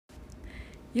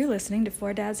You're listening to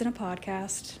Four Dads in a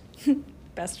Podcast.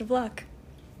 Best of luck.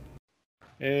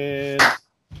 And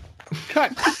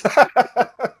cut.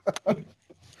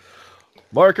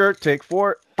 Marker, take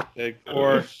 4. Take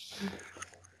 4.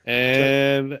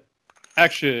 And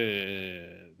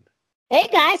action. Hey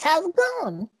guys, how's it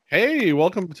going? Hey,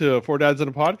 welcome to Four Dads in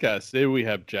a Podcast. Today we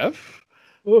have Jeff.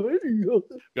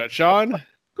 Got Sean.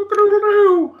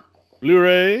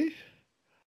 Blu-ray.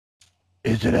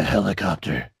 Is it a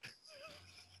helicopter?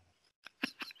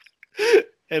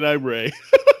 And I'm Ray.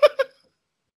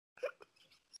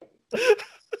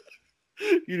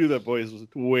 You knew that voice was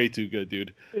way too good,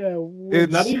 dude. Yeah,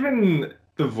 It's not even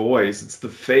the voice, it's the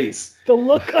face. the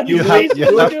look on You your have- face. you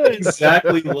What have we're doing.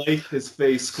 exactly like his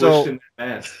face squished in the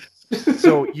mask.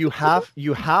 So you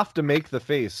have to make the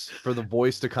face for the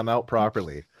voice to come out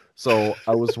properly. So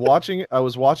I was watching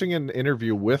an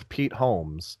interview with Pete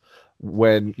Holmes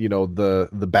when, you know, the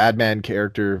Badman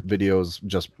character videos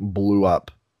just blew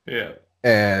up. Yeah.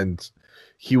 And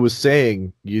he was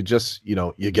saying you just, you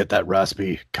know, you get that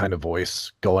raspy kind of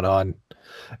voice going on,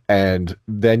 and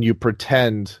then you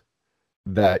pretend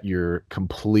that you're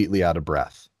completely out of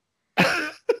breath.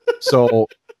 So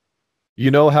you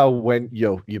know how when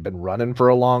you've been running for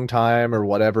a long time or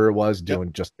whatever it was,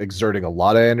 doing just exerting a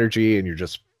lot of energy and you're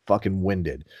just fucking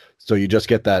winded. So you just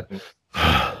get that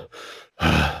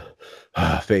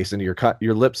face and your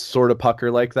lips sort of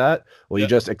pucker like that. Well, you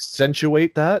just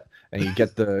accentuate that and you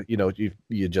get the, you know,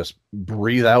 you just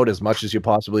breathe out as much as you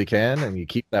possibly can and you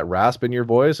keep that rasp in your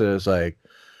voice. And it's like,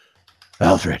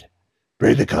 Alfred,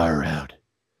 bring the car around.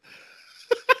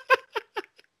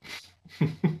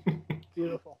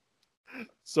 Beautiful.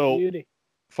 So, Beauty.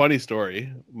 funny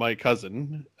story. My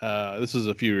cousin, this was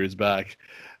a few years back.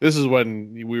 This is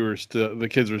when the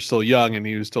kids were still young and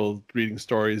he was still reading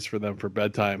stories for them for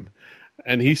bedtime.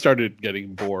 And he started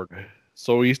getting bored.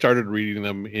 So he started reading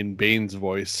them in Bane's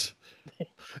voice.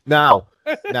 Now,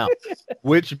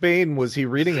 which Bane was he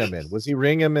reading him in? Was he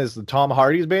reading him as the Tom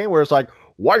Hardy's Bane, where it's like,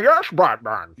 "Why, yes,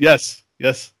 Batman"? Yes.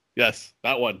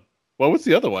 That one. What was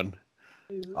the other one?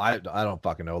 I don't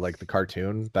fucking know, like the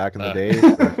cartoon back in the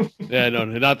day. Yeah, no,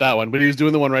 not that one. But he was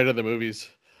doing the one right out of the movies.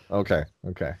 Okay,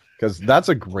 because that's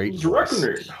a great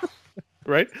voice.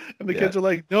 Right? And the kids are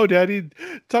like, "No, Daddy,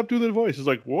 stop doing the voice." It's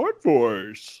like, "What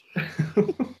voice?"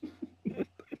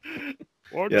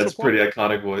 Yeah, it's a pretty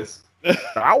iconic voice.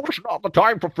 Now's not the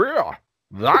time for fear.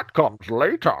 That comes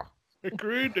later.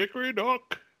 Hickory dickory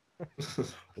dock.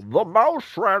 The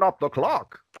mouse ran up the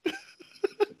clock.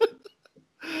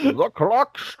 The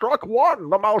clock struck 1.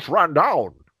 The mouse ran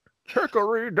down.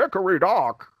 Hickory dickory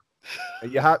dock.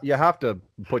 You have to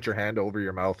put your hand over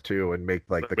your mouth too and make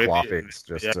like the Maybe- claw face.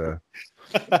 Just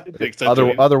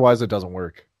Otherwise, otherwise it doesn't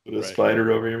work. With a Right.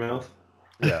 spider over your mouth.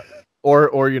 Yeah.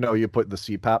 Or you know, you put the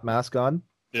CPAP mask on.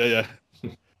 yeah.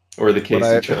 Or the But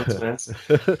Casey Jones mask.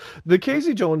 The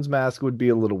Casey Jones mask would be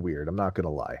a little weird. I'm not gonna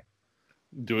lie.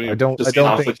 Doing I don't Just think.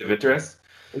 conflict of interest.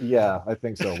 Yeah, I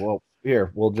think so. Well,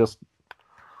 here we'll just.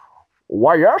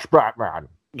 Why, yes, Batman.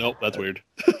 Nope, that's weird.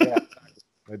 Yeah,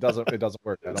 it doesn't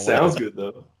work. I don't Sounds good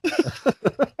though.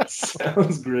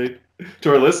 Sounds great to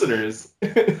our listeners.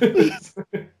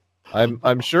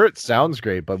 I'm sure it sounds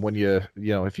great, but when you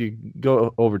know, if you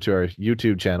go over to our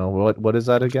YouTube channel, what is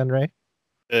that again, Ray?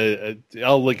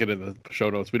 I'll link it in the show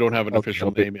notes. We don't have an Okay,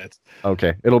 official name yet.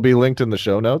 Okay, it'll be linked in the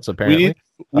show notes. Apparently,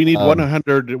 We need Um,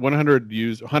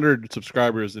 100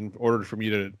 subscribers in order for me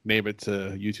to name it to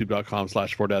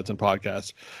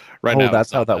youtube.com/4dadsandpodcast. Right now, that's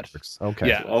it's how not that works. Okay,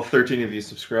 Yeah. All 13 of you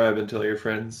subscribe and tell your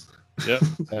friends. Yep.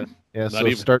 yeah. Not So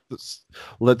even. start this.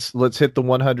 Let's hit the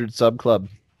 100 sub club,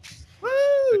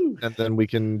 Woo! and then we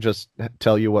can just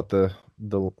tell you what the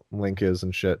link is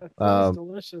and shit. That sounds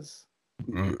delicious.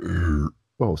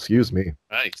 Oh, excuse me.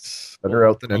 Nice. Better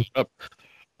out than in. Up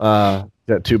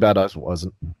Yeah, too bad I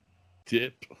wasn't.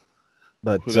 dip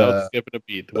But without skipping a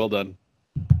beat. Well done.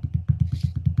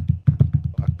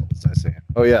 what was I saying?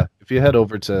 Oh yeah, if you head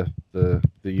over to the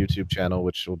YouTube channel,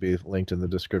 which will be linked in the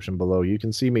description below, you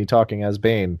can see me talking as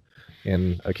Bane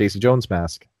in a Casey Jones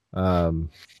mask. And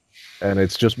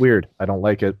it's just weird. I don't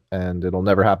like it, and it'll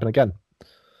never happen again.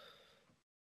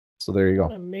 So there you I'm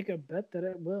go. gonna make a bet that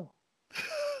it will.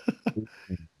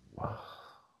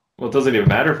 Well, it doesn't even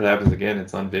matter if it happens again.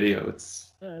 It's on video.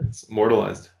 It's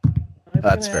immortalized.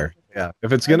 That's fair. Yeah.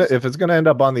 If it's gonna end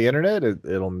up on the internet,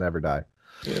 it'll never die.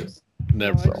 Yeah.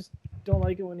 Never. I just don't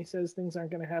like it when he says things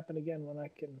aren't gonna happen again when I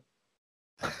can.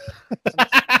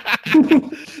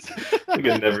 Like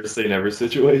a never say never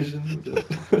situation.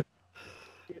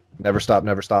 Never stop,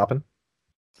 never stopping.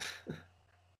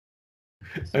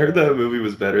 I heard that movie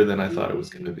was better than I thought it was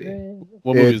going to be.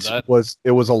 What movie is that?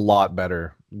 It was a lot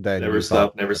better then Never you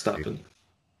stop, thought- never stopping.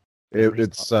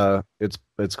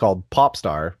 It's called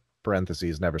Popstar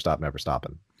 (parentheses Never Stop, Never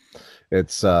Stopping).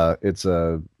 It's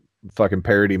a fucking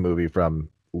parody movie from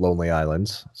Lonely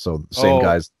Islands. So same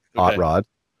guys, Hot okay. Rod,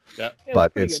 Yeah,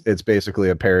 but pretty it's basically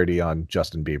a parody on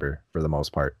Justin Bieber for the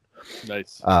most part.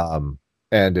 nice.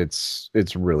 And it's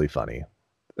really funny.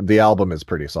 The album is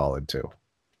pretty solid too.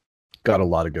 Got a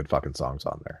lot of good fucking songs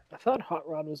on there. I thought Hot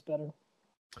Rod was better.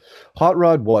 Hot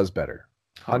Rod was better.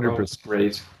 Hot Rod was 100%.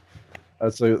 great.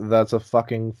 That's a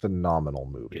fucking phenomenal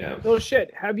movie. Yeah. No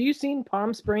shit. Have you seen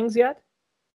Palm Springs yet?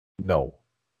 No.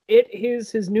 It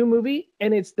is his new movie,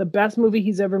 and it's the best movie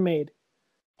he's ever made.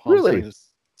 Palm really? Springs.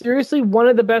 Seriously, one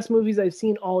of the best movies I've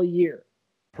seen all year.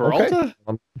 Peralta?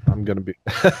 Okay. I'm gonna be.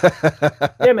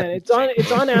 Yeah, man, it's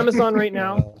on Amazon right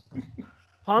now.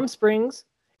 Palm Springs.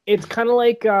 It's kind of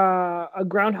like a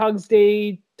Groundhog's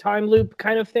Day time loop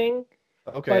kind of thing,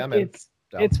 Okay,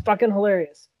 but it's fucking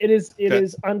hilarious. It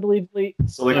is unbelievably.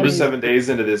 So like I'm just 7 days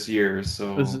into this year,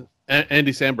 so This is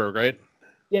Andy Samberg, right?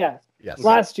 Yeah, Yes.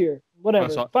 last year, whatever. I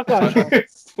saw- Fuck off.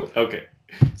 Sean. okay.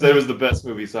 So it was the best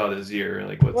movie you saw this year.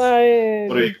 Like what Well,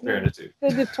 are you comparing it to? The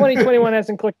 2021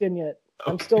 hasn't clicked in yet.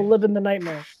 I'm still living the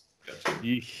nightmare.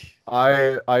 Yeesh.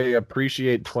 I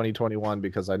appreciate 2021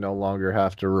 because I no longer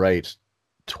have to write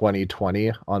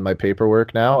 2020 on my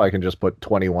paperwork now. I can just put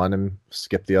 21 and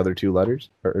skip the other two letters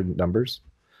or numbers.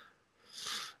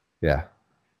 Yeah.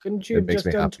 Couldn't you It have makes just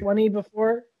me done happy. 20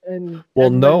 before? And Well,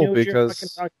 everybody no, knows you're because- fucking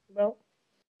talking about?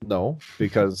 No,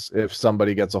 because if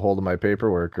somebody gets a hold of my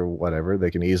paperwork or whatever, they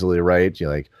can easily write you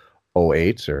like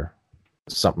 08 or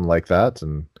something like that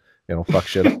and fuck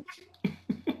shit up.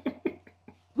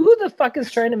 Who the fuck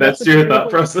is trying to mess That's with your your thought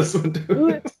paperwork? process when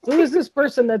doing Who is this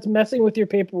person that's messing with your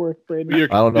paperwork, Braden? Your-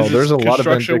 I don't know. is There's a this lot of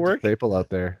construction vindictive work? people out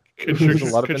there. There's Construction,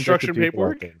 a lot of construction vindictive people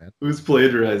out paperwork? there, man. Who's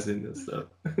plagiarizing this stuff?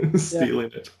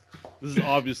 Stealing it. This is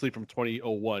obviously from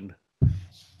 2001.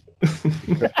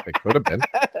 It could have been.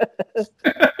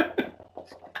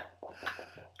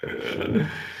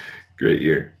 Great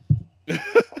year.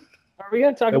 Are we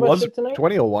going to talk It about was shit tonight?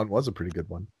 2001 was a pretty good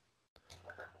one.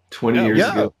 20 Yeah, years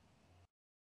yeah. ago.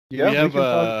 Yeah, We have,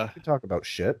 we can talk about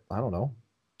shit. I don't know.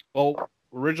 Well,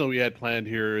 originally we had planned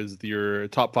here is your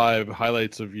top 5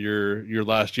 highlights of your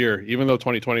last year. Even though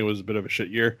 2020 was a bit of a shit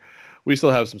year, we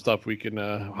still have some stuff we can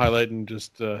highlight and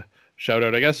just shout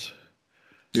out, I guess.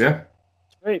 Yeah.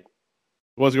 Great.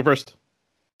 Who wants to go first?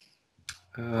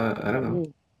 I don't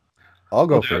know. I'll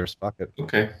go I'll do it. first. Fuck it.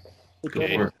 Okay. Go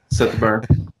Okay. for it. Set the bar.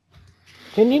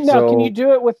 Can you So- can you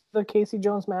do it with the Casey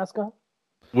Jones mask on?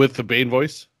 With the Bane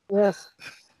voice? Yes.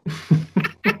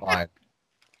 Fine.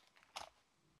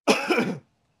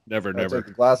 Never, I'll never. take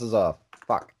the glasses off.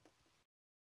 Fuck.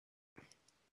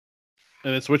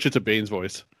 And then switch it to Bane's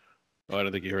voice. Oh, I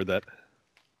don't think you heard that.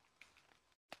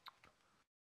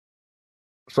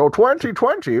 So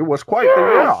 2020 was quite the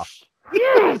year.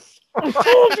 Yes! I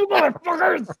told you,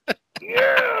 motherfuckers!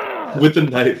 Yeah! With a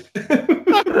knife.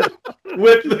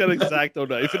 With He's got an X-Acto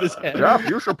knife in his hand. Jeff,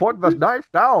 you should put the knife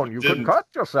down. You Didn't. could cut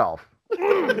yourself.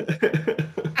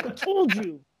 I told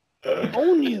you.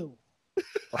 Own you.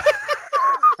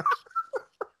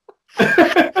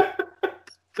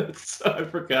 I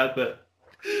forgot that.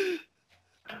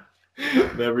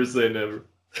 Never say never.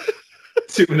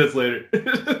 2 minutes later.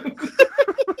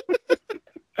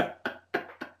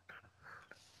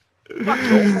 No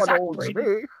one Suck, owns Brady.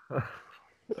 me. Oh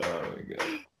my god.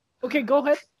 Okay, go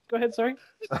ahead. Go ahead, sorry.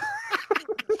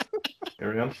 Here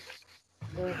we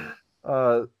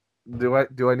go.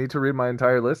 Do I need to read my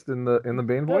entire list in the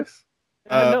Bane No. voice?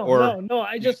 No.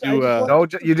 I just do, want- No,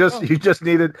 you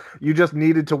just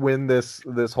needed to win this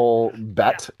whole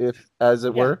bet, if as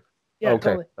it Yeah. were. Yeah, okay,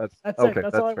 totally. that's That's it. okay.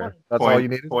 That's That's all I fair. wanted. That's all you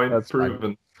needed. Point That's fine.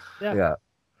 proven. Yeah. Yeah.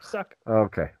 Suck.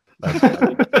 Okay.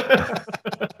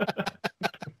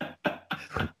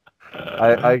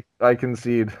 I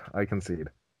concede. I concede.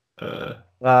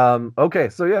 Okay,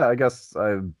 so yeah, I guess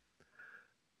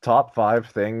top 5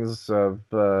 things of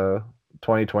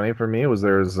 2020 for me was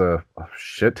there's a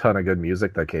shit ton of good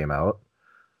music that came out.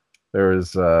 There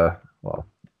was the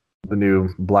new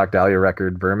Black Dahlia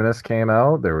record Verminous came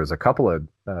out. There was a couple of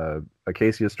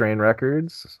Acacia Strain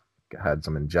records. Had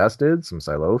some Ingested, some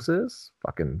Psilosis,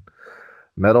 fucking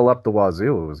metal up the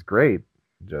wazoo. It was great.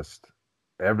 Just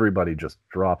everybody just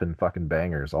dropping fucking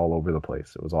bangers all over the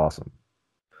place. It was awesome.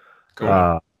 Cool.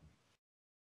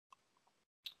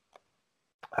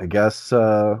 I guess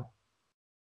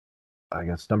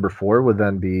number 4 would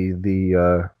then be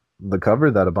the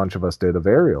cover that a bunch of us did of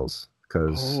Aerials,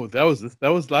 because Oh, that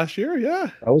was last year, yeah.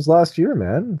 that was last year,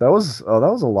 man. That was a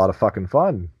lot of fucking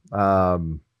fun.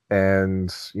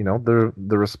 and you know the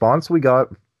response we got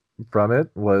from it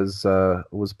was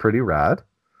pretty rad.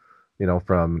 You know,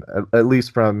 from at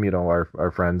least from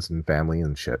our friends and family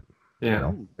and shit. Yeah. You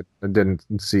know, I didn't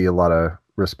see a lot of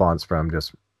response from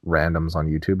just randoms on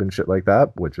YouTube and shit like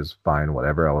that, which is fine,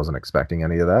 whatever. I wasn't expecting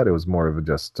any of that. It was more of a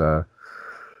just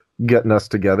getting us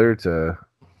together to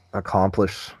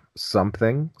accomplish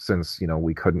something, since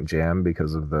we couldn't jam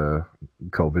because of the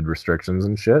COVID restrictions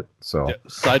and shit. So Yeah.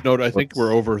 Side note, I think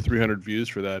we're over 300 views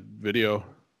for that video.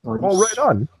 oh, right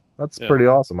on. That's pretty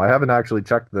awesome. I haven't actually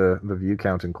checked the view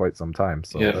count in quite some time.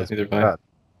 So Yeah, that's neither pretty have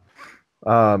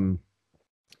rad.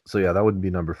 So yeah, that would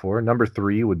be number 4. Number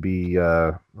 3 would be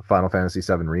Final Fantasy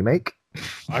VII Remake.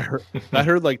 I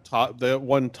heard like top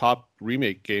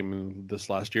remake game this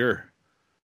last year.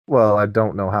 Well, I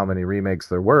don't know how many remakes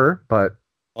there were, but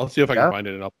I'll see if I can find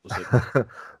it and upload it.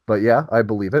 but yeah, I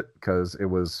believe it because it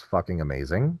was fucking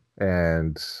amazing,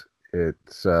 and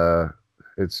it's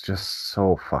just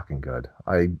so fucking good.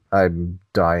 I'm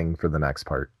dying for the next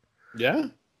part. Yeah,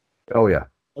 Oh yeah.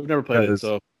 I've never played it, Because-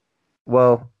 so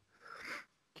Well,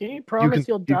 Can you promise can-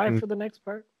 you'll you die can- for the next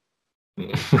part?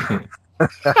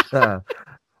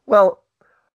 well,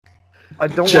 I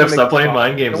don't. Jeff, wanna make stop a playing prom-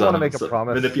 mind games I don't on want to him, make a so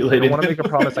promise. I manipulating don't want to him. make a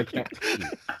promise I can't keep.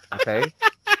 Okay.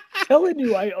 Telling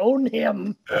you, I own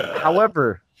him.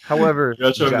 However, You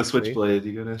gotta show him the Jeffrey- switchblade.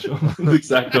 You gotta show him the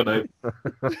exacto knife.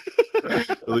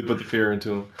 Really put the fear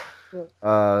into him.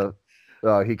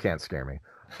 he can't scare me.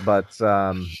 But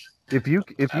if you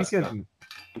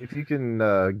can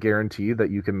guarantee that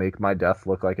you can make my death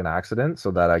look like an accident,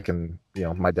 so that I can,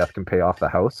 my death can pay off the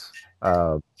house,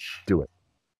 do it.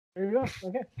 There you go.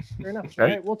 Okay, fair enough. Okay. All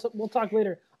right, we'll talk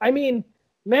later. I mean,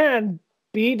 man,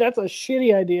 B, that's a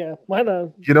shitty idea. Why the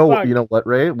You know fuck? what,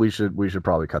 Ray? We should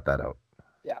probably cut that out.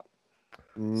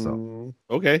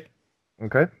 Okay.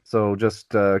 Okay, so just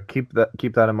keep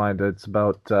that in mind. It's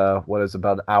about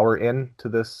about an hour into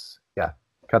this. Yeah,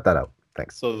 cut that out.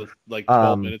 Thanks. So like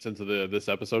 12 Um, minutes into this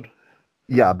episode.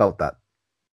 Yeah, about that.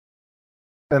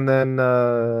 And then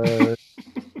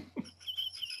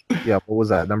yeah, what was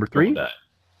that? Number 3? That.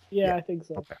 Yeah, I think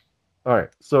so. Okay. All right.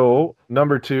 So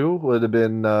number 2 would have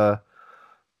been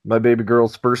my baby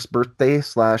girl's first birthday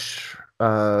 /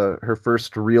 her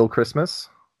first real Christmas.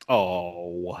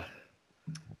 Oh,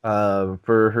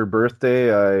 For her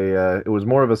birthday, it was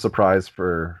more of a surprise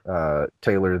for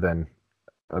Taylor than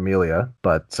Amelia,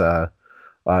 but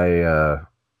I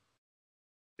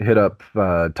hit up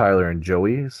Tyler and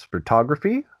Joey's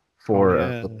photography for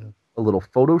yeah. a little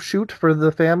photo shoot for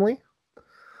the family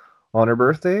on her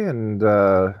birthday, and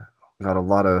got a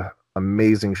lot of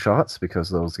amazing shots because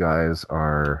those guys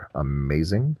are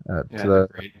amazing at Yeah, they're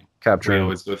great. We capturing.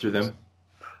 always go through them.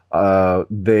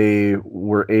 They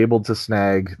were able to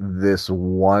snag this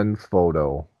one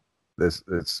photo.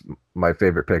 It's my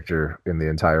favorite picture in the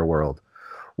entire world,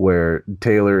 where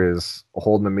Taylor is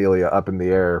holding Amelia up in the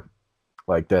air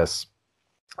like this,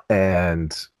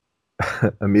 and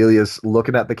Amelia's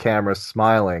looking at the camera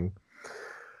smiling,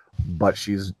 but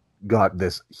she's got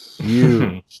this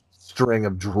huge string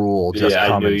of drool just Yeah, I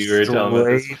knew coming you were telling me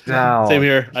this. straight down. Same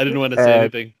here. I didn't want to say And-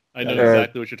 anything. I know and-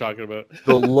 exactly what you're talking about.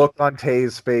 The look on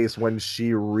Tay's face when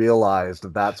she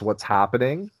realized that's what's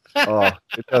happening, oh,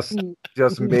 it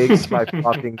just makes my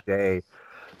fucking day.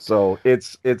 So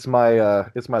it's my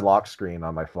lock screen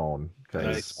on my phone, because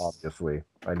Nice. obviously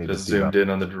I need Just to see zoomed that. in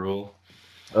on the drool.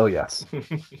 Oh yes.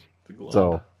 The glob.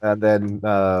 So, and then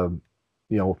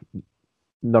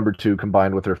number 2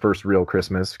 combined with her first real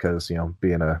Christmas, because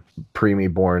being a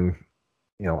preemie born,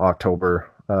 October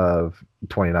of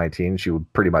 2019, she would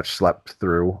pretty much slept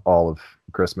through all of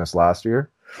Christmas last year.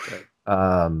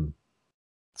 Right.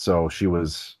 So she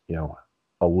was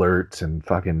alert and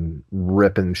fucking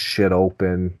ripping shit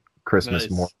open Christmas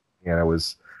Nice. morning, and it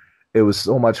was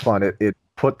so much fun.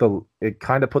 It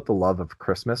kind of put the love of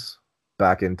Christmas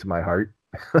back into my heart.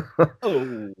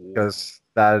 Oh, Because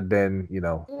that had been,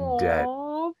 dead.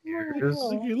 Aw, years.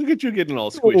 look at you getting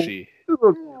all squishy.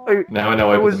 Now I know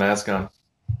why I put the mask on.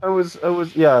 I was,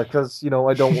 yeah, because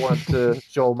I don't want to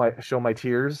show my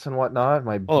tears and whatnot.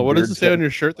 My Oh, what does beard's it say on getting- your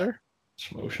shirt there?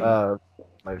 Motion.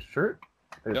 my shirt?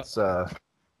 It's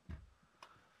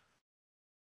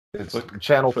it's Foot-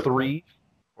 channel foot- 3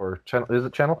 or channel, is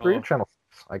it channel 3 Oh. or channel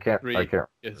 6? I can't.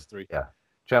 Yes, 3.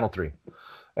 Channel 3,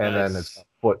 and then Nice. it's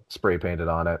foot spray painted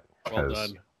on it. Well 'cause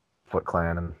done. Foot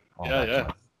Clan and all Yeah, that yeah.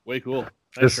 stuff. Way cool.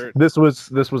 Nice shirt. This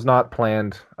was not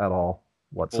planned at all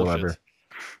whatsoever.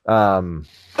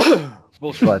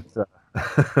 Bullshit. But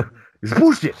it's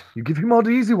bullshit. You give him all the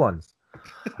easy ones.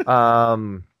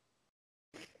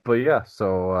 But yeah,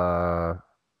 so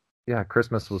yeah,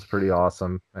 Christmas was pretty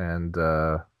awesome, and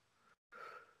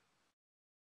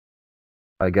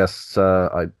I guess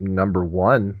number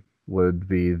one would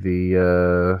be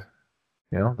the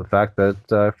the fact that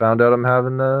I found out I'm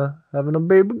having a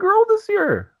baby girl this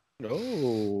year.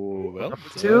 Oh, well, Number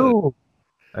two.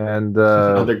 And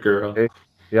Another girl.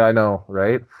 yeah, I know,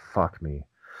 right? Fuck me.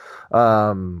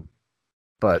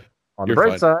 But on You're the bright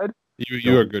fine. side,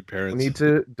 You are good parents.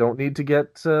 don't need to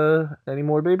get any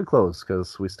more baby clothes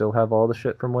because we still have all the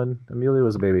shit from when Amelia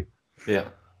was a baby. Yeah.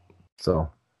 So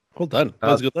Well done.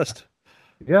 That was a good list.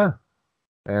 yeah,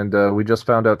 and we just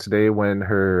found out today when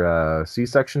her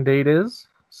C-section date is.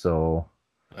 So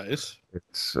Nice.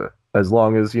 it's as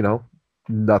long as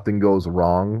nothing goes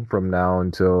wrong from now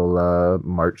until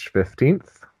March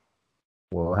 15th.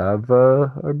 We'll have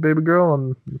our baby girl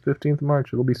on the 15th of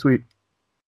March. It'll be sweet.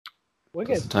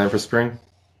 Wicked. It's time for spring.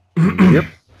 Yep.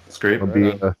 It's great. It'll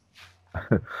be,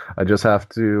 I just have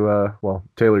to,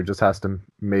 Taylor just has to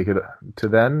make it to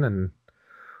then and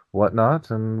whatnot,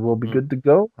 and we'll be good to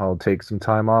go. I'll take some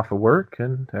time off of work,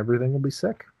 and everything will be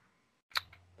sick.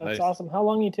 That's Nice. awesome. How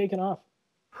long are you taking off?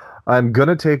 I'm going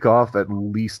to take off at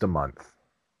least a month.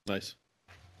 Nice.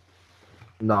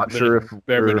 Not sure if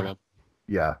bare we're- minimum.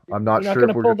 Yeah, I'm not You're not sure going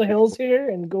if to we're pull the hills here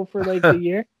and go for like a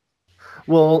year?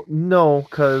 Well, no,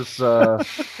 because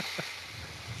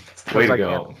Way to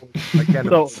go. I can't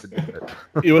So- afford to do it.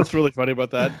 You know what's really funny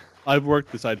about that? I've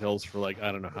worked beside Hills for like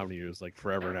I don't know how many years, like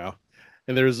forever now,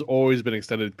 and there's always been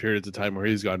extended periods of time where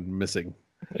he's gone missing,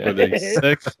 whether he's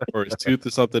sick or his tooth or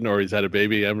something, or he's had a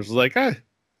baby. I'm just like, all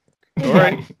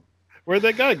right, where'd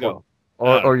that guy go?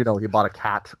 Or he bought a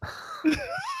cat.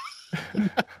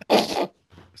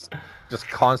 Just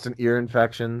constant ear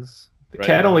infections. The Right.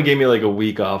 cat only gave me like a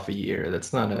week off a year.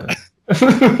 That's not a.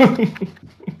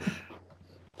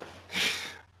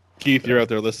 Keith, you're out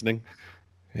there listening.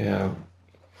 Yeah.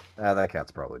 That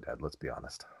cat's probably dead. Let's be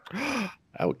honest.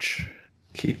 Ouch.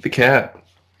 Keith the cat.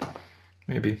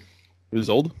 Maybe. He was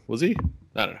old, was he?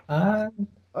 I don't know.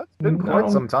 It's been quite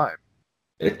No. some time.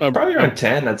 Probably around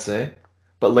 10, I'd say.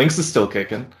 But Lynx is still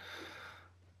kicking.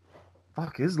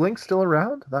 Fuck, is Link still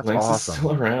around? That's Lynx awesome. is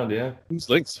still around, yeah. Who's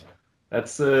Lynx?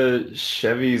 That's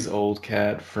Chevy's old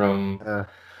cat from Yeah.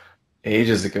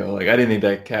 ages ago. Like I didn't think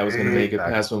that cat was gonna make it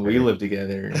past when we lived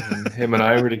together. And him and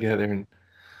I were together, and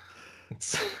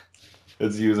it's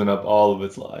using up all of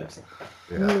its lives.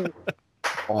 Yeah.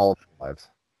 All of our lives.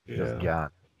 Yeah. Just gone.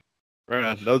 Right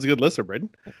on. That was a good lister, Braden.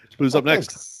 Who's up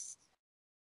next?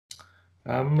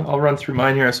 I'll run through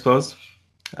mine here, I suppose.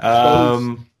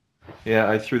 Yeah,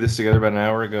 I threw this together about an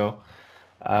hour ago.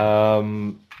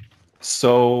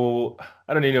 So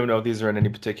I don't even know if these are in any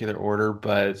particular order,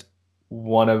 but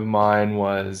one of mine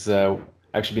was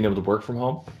actually being able to work from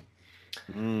home.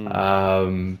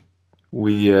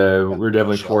 We're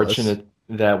definitely Jealous. fortunate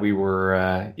that we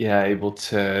were able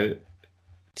to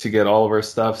get all of our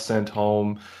stuff sent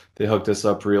home. They hooked us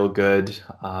up real good.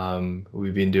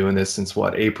 We've been doing this since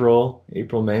April,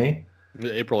 May.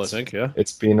 April, I think, yeah.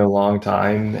 It's been a long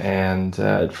time, and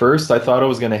at first I thought I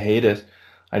was going to hate it.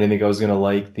 I didn't think I was going to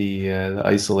like the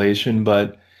isolation,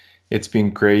 but it's been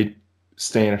great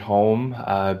staying at home,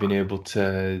 being able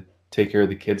to take care of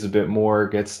the kids a bit more,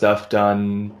 get stuff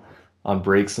done on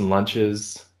breaks and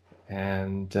lunches,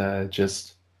 and the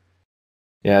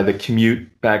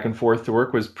commute back and forth to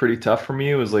work was pretty tough for me.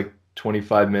 It was like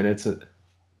 25 minute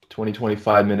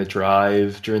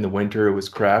drive. During the winter, it was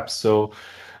crap, so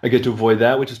I get to avoid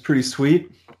that, which is pretty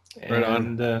sweet. Right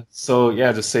and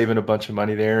just saving a bunch of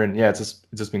money there, and it's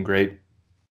just been great.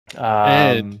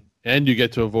 And you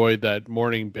get to avoid that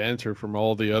morning banter from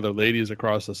all the other ladies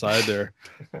across the side there.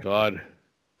 God,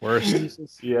 worst.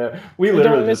 Jesus. Yeah, we I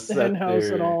literally don't miss just the sat hen house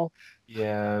there. at all.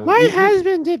 Yeah, My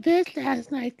husband did this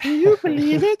last night. Can you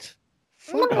believe it?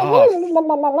 Fuck off.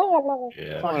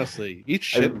 Yeah. Honestly, eat I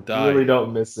shit and die. really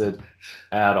don't miss it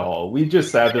at all. We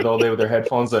just sat there all day with our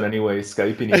headphones on anyway,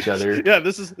 Skyping each other. Yeah,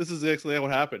 this is actually what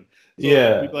happened. So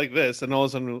Yeah. we'd be like this, and all of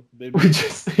a sudden they'd We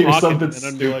just hear Talking, something and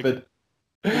I'd be like, stupid.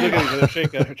 look at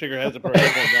each other, shake her heads and put her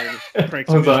headphones on, and crank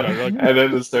Hold some on. music on. You're like, And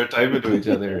then they start typing to each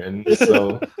other, and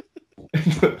so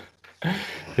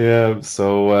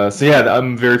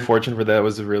I'm very fortunate for that. It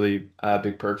was a really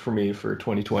big perk for me for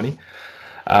 2020.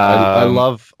 I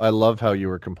love how you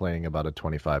were complaining about a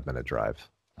 25-minute drive.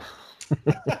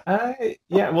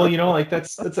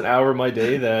 That's an hour of my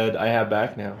day that I have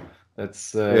back now.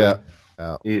 That's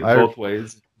both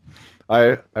ways.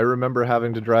 I remember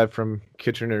having to drive from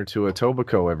Kitchener to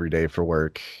Etobicoke every day for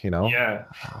work. Yeah,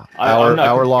 Hour- I'm not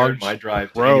hour long- comparing my drive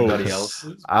to Bro. anybody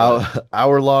else's.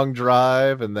 hour long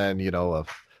drive, and then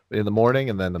in the morning,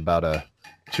 and then about a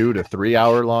 2 to 3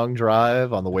 hour long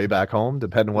drive on the way back home,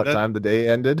 depending what That- time the day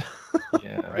ended.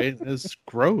 Yeah. Right? It's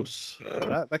gross.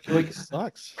 That commute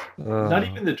sucks. Not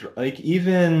even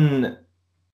even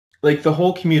like the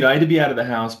whole commute. I had to be out of the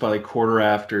house by like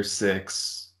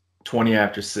 6:15, 20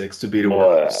 after 6 to be to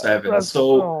work for 7.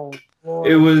 So Oh,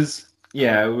 it Lord. was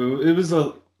it was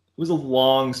a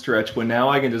long stretch. But now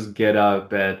I can just get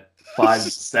up at 5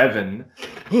 7.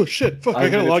 Oh shit! Fuck! I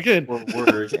gotta log in. for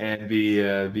work and be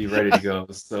ready to go.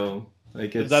 So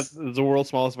like Is it's that the world's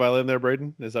smallest violin there,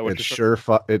 Braden? Is that what It you're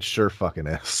sure fucking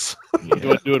is. You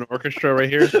want to do an orchestra right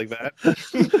here like that?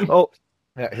 Oh,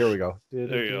 yeah, here we go.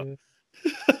 There you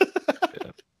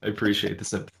I appreciate the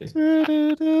sympathy.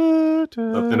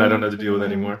 Something I don't have to deal with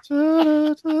anymore.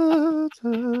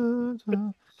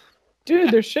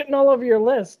 Dude, they're shitting all over your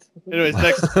list. Anyways,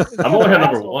 next. I'm only on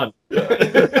number 1.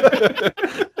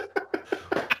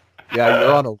 Yeah,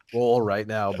 you're on a roll right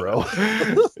now, bro.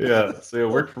 Yeah, so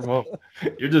work from home.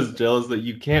 You're just jealous that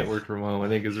you can't work from home. I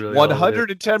think is really all it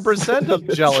is. 110% of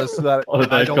jealous that All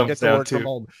that I don't comes get to down work from to.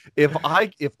 home. If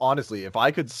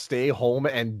I could stay home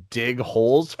and dig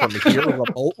holes from here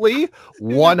remotely,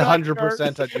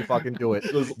 100% I'd be fucking do it.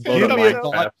 Just Give load up me a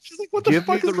Minecraft. god, She's like, what the give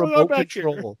me fuck the is going on remote back here?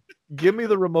 control. Give me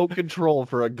the remote control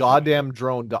for a goddamn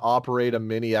drone to operate a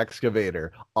mini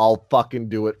excavator. I'll fucking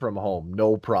do it from home,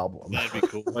 no problem. That'd be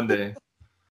cool. One day.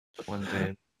 One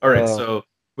day. All right, so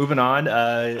moving on.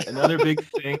 Another big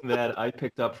thing that I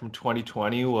picked up from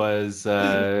 2020 was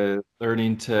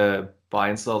learning to buy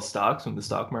and sell stocks from the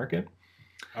stock market.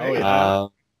 Oh yeah.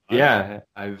 Yeah,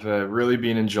 I've really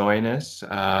been enjoying it.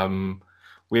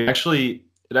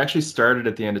 It actually started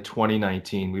at the end of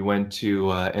 2019. We went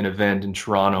to an event in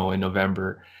Toronto in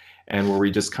November, and where we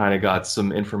just kind of got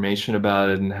some information about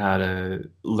it and how to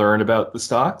learn about the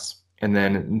stocks. And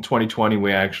then in 2020,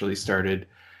 we actually started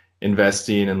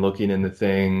investing and looking into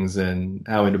things and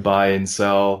how to buy and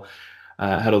sell,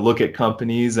 how to look at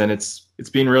companies, and it's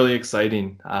been really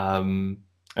exciting. I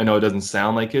know it doesn't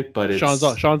sound like it, but it's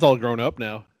Sean's all grown up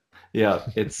now. yeah,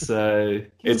 it's He's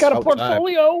it's got a about time.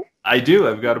 portfolio. I do.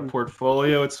 I've got a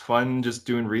portfolio. It's fun just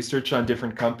doing research on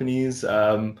different companies.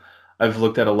 I've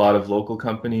looked at a lot of local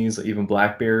companies, even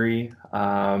BlackBerry.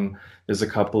 There's a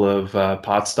couple of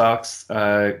pot stocks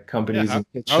companies Yeah, in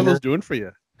How are Kitchener. those doing for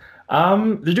you?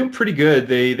 They're doing pretty good.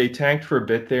 They tanked for a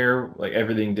bit there, like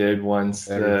everything did once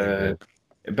Everything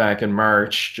back in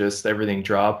March. Just everything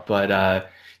dropped. But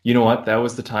you know what? That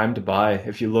was the time to buy.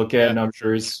 If you look at Yeah.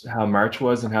 numbers, how March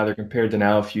was and how they're compared to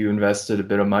now, if you invested a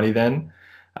bit of money then,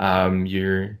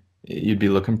 you'd be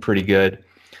looking pretty good.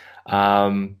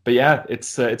 But yeah,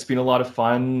 it's been a lot of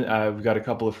fun. We've got a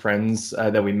couple of friends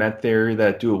that we met there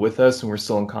that do it with us, and we're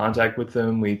still in contact with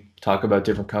them. We talk about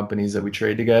different companies that we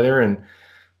trade together, and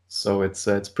so it's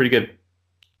pretty good.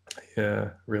 Yeah,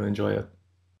 really enjoy it.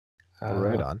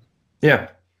 Right on. Yeah.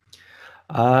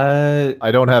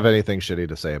 I don't have anything shitty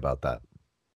to say about that.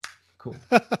 Cool.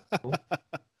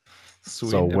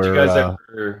 Sweet. So If we're, you guys uh,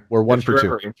 ever, we're one if for you're two.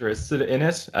 ever interested in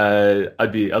it,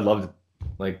 I'd love to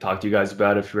like talk to you guys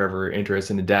about it if you're ever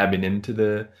interested in dabbing into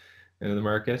the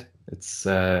market. It's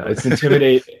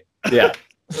intimidating. Yeah.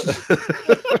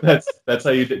 That's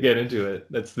how you get into it.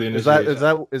 That's the Is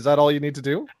initiation. that all you need to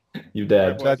do? You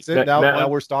dad. That's it. Now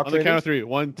we're stock On the count of traders? 3.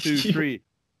 1, 2, 3.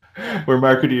 We're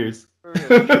marketeers.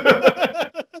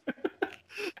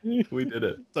 We did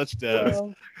it. Such dads.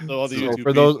 Well, So all the So YouTube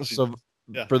for those videos- so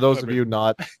Yeah, for those go of ahead, you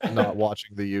not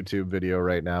watching the YouTube video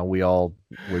right now, we're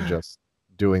just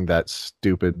doing that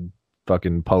stupid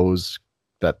fucking pose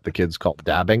that the kids call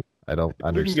dabbing. I don't We can get a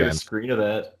understand. screen of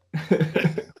that.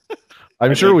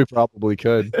 I'm I sure think- we probably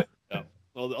could.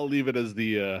 I'll leave it as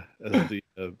the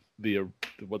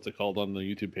what's it called on the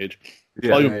YouTube page.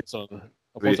 Yeah. I'll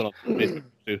post it on Facebook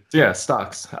too. Yeah,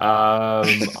 stocks.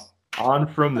 On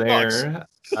from there.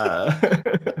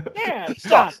 yeah,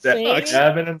 stop, see?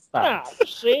 Dabbing and stocks. Stop,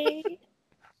 see?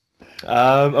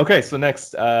 Okay, so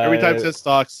next. Every time it says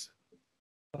stocks.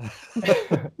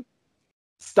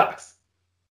 stocks.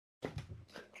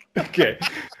 Okay.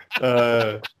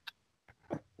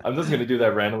 I'm just gonna do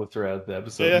that randomly throughout the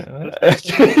episode.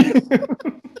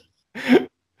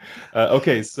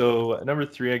 Okay, so number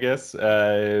 3, I guess,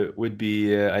 would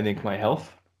be I think my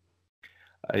health.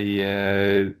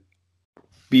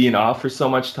 Being off for so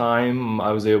much time,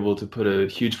 I was able to put a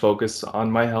huge focus on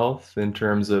my health in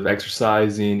terms of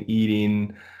exercising,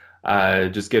 eating,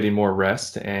 just getting more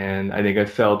rest. And I think I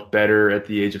felt better at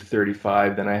the age of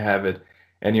 35 than I have at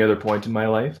any other point in my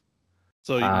life.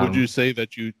 So would you say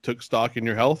that you took stock in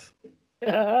your health?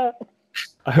 I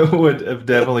would have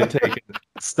definitely taken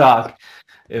stock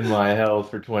in my health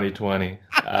for 2020.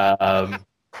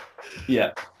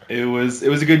 Yeah, it was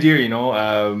a good year.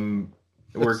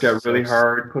 Worked out really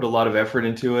hard, put a lot of effort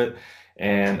into it,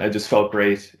 and I just felt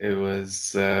great. It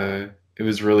was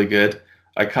really good.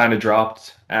 I kind of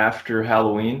dropped after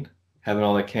Halloween, having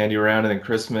all that candy around, and then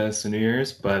Christmas and New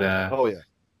Year's. But Oh yeah.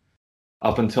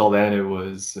 up until then, it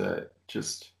was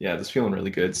just feeling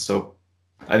really good. So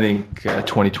I think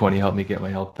 2020 helped me get my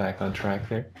health back on track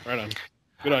there. Right on.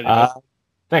 Good on you.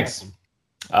 Thanks.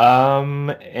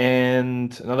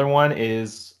 And another one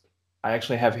is I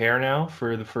actually have hair now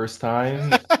for the first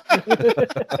time.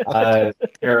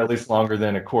 Hair at least longer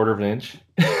than a quarter of an inch.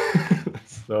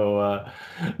 So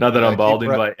not that I'm balding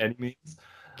by any means.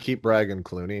 Keep bragging,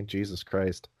 Clooney. Jesus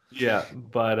Christ. Yeah,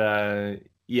 but a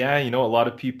lot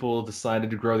of people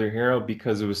decided to grow their hair out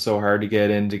because it was so hard to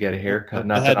get in to get a haircut.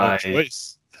 Not had that no I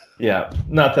choice. Yeah,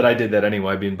 not that I did that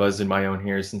anyway. I've been buzzing my own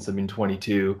hair since I've been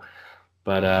 22,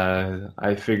 but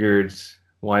I figured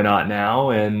why not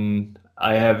now? And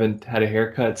I haven't had a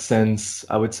haircut since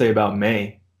I would say about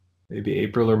May, maybe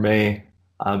April or May.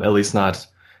 At least not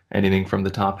anything from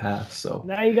the top half. So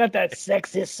Now you got that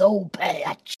Sexy soul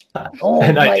patch. Oh,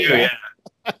 and I baby. do,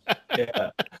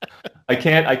 yeah. I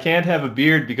can't have a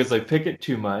beard because I pick it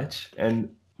too much, and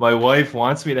my wife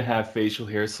wants me to have facial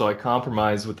hair, so I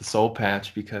compromise with the soul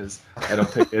patch because I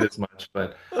don't pick it as much.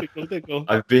 But Tickle.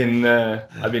 I've been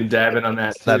dabbing on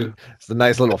that too. It's the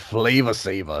nice little flavor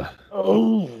saver.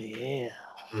 Oh, yeah.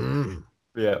 Mm.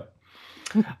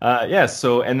 Yeah.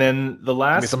 So and then the Give me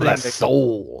last some thing of that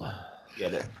soul.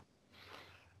 get it.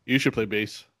 You should play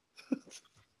bass.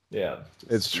 Yeah.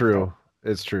 It's true.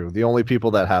 It's true. The only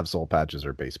people that have soul patches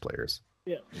are bass players.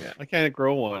 Yeah, I can't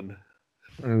grow one.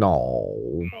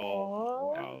 No.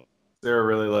 Oh. Sarah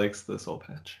really likes the soul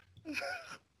patch.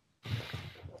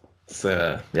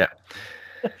 So yeah.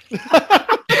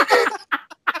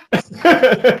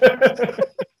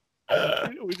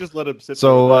 We just let him sit.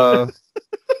 So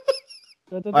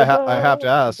I have to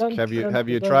ask, have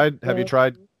you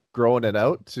tried growing it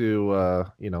out to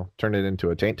turn it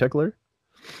into a taint tickler?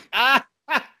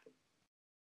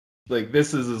 Like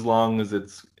this is as long as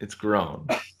it's grown.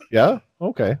 Yeah.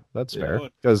 Okay, that's Yeah. fair.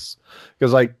 Because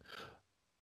like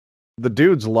the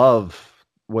dudes love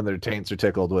when their taints are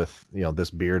tickled with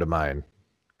this beard of mine,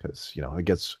 because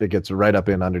it gets right up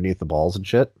in underneath the balls and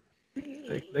shit.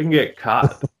 They can get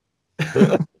caught.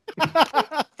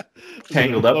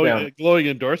 Tangled up down. Glowing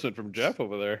endorsement from Jeff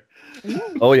over there.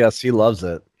 Oh yes, he loves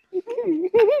it.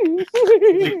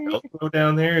 Velcro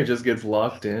down there, it just gets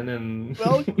locked in and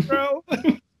Velcro.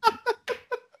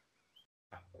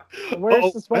 The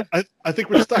worst is when I think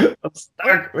we're stuck. I'm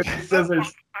stuck with the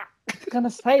scissors. I'm gonna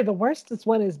say the worst is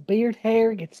when his beard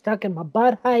hair gets stuck in my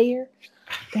butt hair.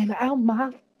 Then oh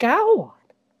my god.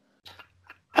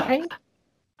 Hey,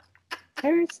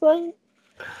 seriously?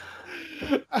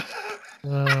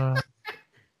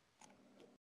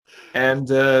 And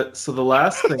so the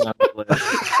last thing on the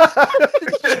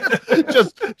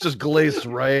list, just glazed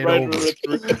right Right, over.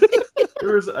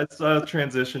 I saw a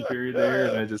transition period there,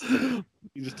 and I just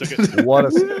you just took it. What a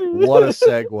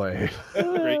segue.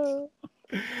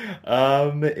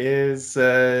 is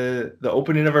the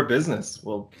opening of our business.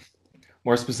 Well,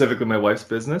 more specifically, my wife's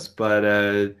business,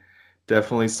 but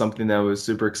definitely something that was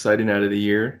super exciting out of the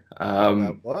year.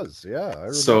 That was, yeah. I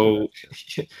remember So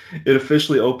that. it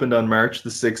officially opened on March the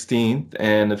 16th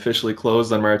and officially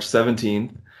closed on March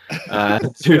 17th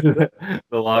due to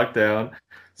the lockdown.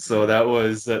 So that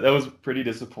was pretty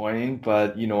disappointing,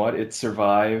 but you know what? It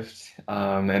survived,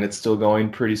 and it's still going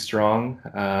pretty strong.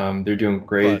 They're doing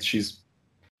great. But-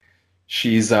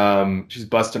 She's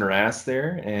busting her ass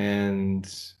there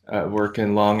and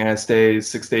working long ass days,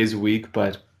 6 days a week.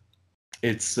 But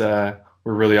it's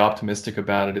we're really optimistic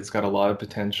about it. It's got a lot of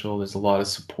potential. There's a lot of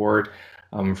support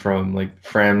from like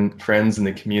friends in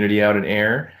the community out in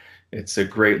Ayr. It's a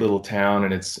great little town,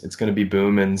 and it's going to be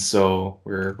booming. So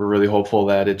we're really hopeful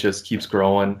that it just keeps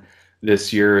growing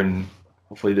this year, and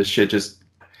hopefully this shit just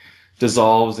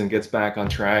dissolves and gets back on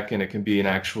track, and it can be an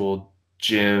actual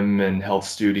gym and health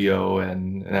studio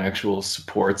and an actual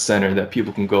support center that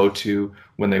people can go to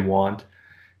when they want.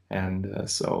 And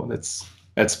so that's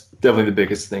definitely the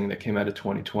biggest thing that came out of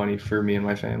 2020 for me and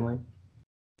my family.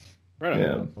 Right on.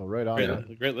 Yeah. Well, right on.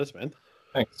 Great, great list, man.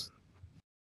 Thanks.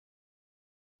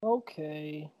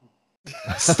 Okay.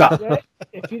 Stop. Yeah,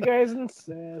 if you guys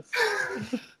insist.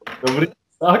 Nobody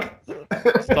suck.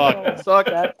 Stock.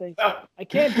 That thing. I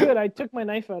can't do it. I took my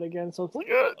knife out again, so it's like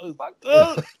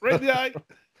Right in the eye.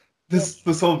 This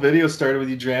whole video started with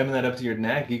you jamming that up to your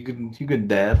neck. You could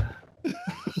dab.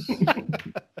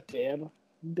 damn.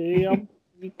 You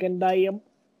can damn.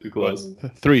 Too close.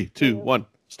 3, 2, 1.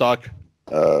 Stock.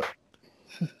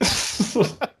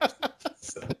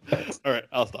 All right,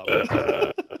 I'll stop.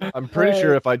 I'm pretty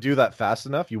sure if I do that fast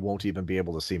enough, you won't even be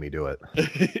able to see me do it.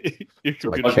 Your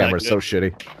My computer's camera's not so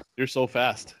good. shitty. You're so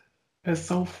fast. It's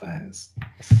so fast.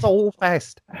 So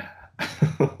fast.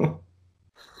 All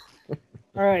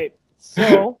right.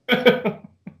 So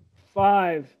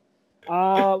 5.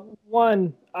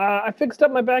 1. I fixed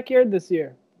up my backyard this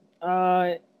year.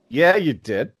 Yeah, you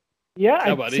did. Yeah,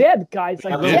 Yeah, I buddy. did, guys.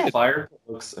 I That did. little did. fire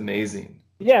looks amazing.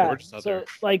 Yeah. gorgeous out So there.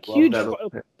 like Love huge. that little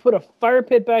pit. Put a fire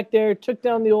pit back there. Took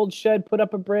down the old shed. Put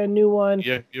up a brand new one.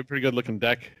 Yeah, you're a pretty good looking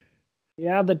deck.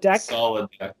 Yeah, the deck. Solid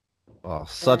deck. Oh,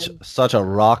 such a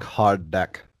rock hard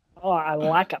deck. Oh, I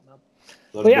like it, man.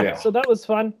 Love But yeah, that. so that was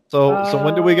fun. So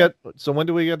when do we get? So when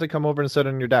do we get to come over and sit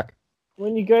on your deck?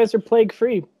 When you guys are plague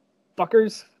free,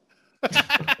 fuckers.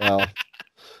 Well,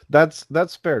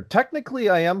 that's fair. Technically,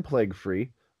 I am plague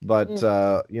free, but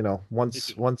you know,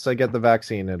 once I get the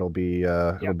vaccine, it'll be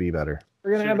better.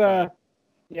 We're gonna Super have fun.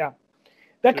 yeah.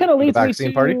 That kind of The leads me vaccine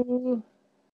to party?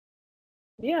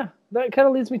 Yeah, that kind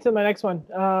of leads me to my next one.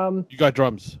 You got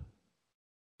drums.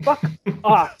 Fuck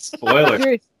off. Spoiler.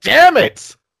 Serious- Damn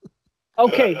it!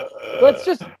 Okay, let's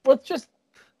just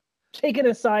take it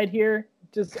aside here.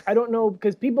 Just I don't know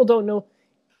because people don't know.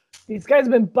 These guys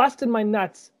have been busting my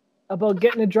nuts about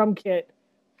getting a drum kit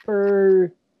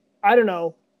for I don't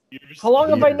know. How long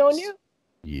have I known you?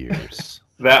 Years.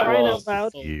 That Crying was out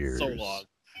loud. So Years. long.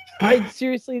 I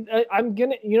seriously, I'm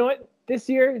gonna. You know what? This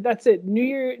year, that's it. New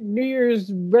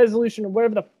Year's resolution or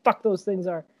whatever the fuck those things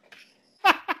are.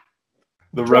 the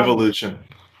Drums. revolution.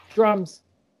 Drums.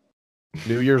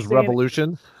 New Year's Saying it.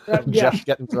 revolution. Yeah, Jeff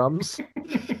getting drums.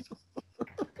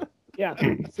 yeah.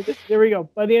 So there we go.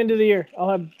 By the end of the year, I'll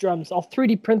have drums. I'll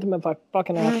 3D print them if I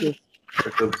fucking have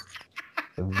to.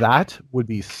 That would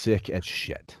be sick as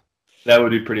shit. That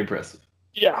would be pretty impressive.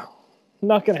 Yeah.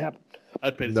 Not gonna happen.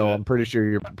 I'd pay to No, see I'm pretty sure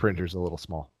your printer's a little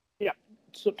small.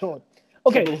 So totally.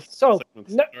 Okay. So that.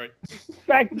 no, All right.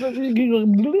 back.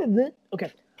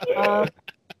 Okay.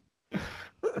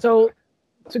 So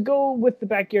to go with the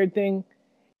backyard thing,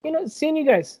 you know, seeing you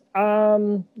guys.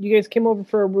 You guys came over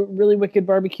for a really wicked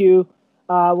barbecue.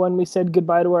 When we said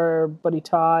goodbye to our buddy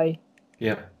Ty.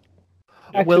 Yeah.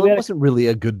 Actually, Well, we it had a wasn't really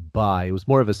a goodbye. It was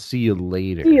more of a see you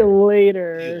later. see you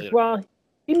later. See you later. Well,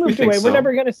 he moved think away. so? We're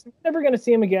never gonna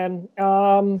see him again.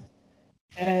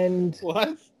 And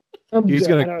What? He's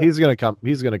I don't-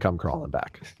 gonna come crawling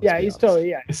back. Let's Yeah, be he's honest. totally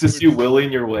yeah. Is this you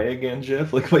willing your way again,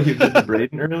 Jeff? Like what you did to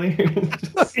Braden earlier?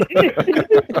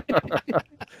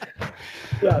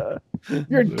 Yeah,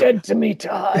 you're dead to me,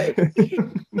 Ty.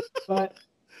 But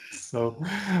so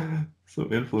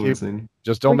influencing.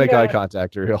 Just don't But make yeah. eye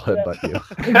contact or he'll headbutt you.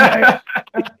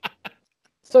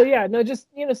 so yeah, no, just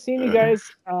seeing you guys,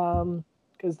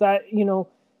 because that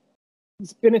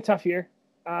it's been a tough year.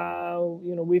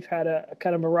 We've had a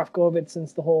kind of a rough go of it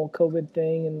since the whole COVID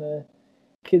thing and the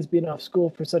kids being off school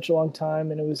for such a long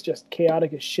time, and it was just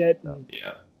chaotic as shit. And,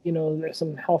 Yeah. there's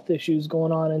some health issues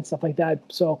going on and stuff like that.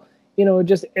 So,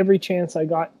 just every chance I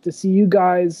got to see you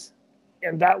guys,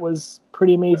 and that was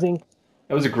pretty amazing.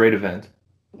 That was a great event.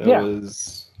 That Yeah.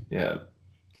 was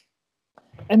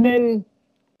And then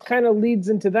kind of leads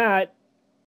into that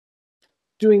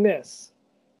doing this.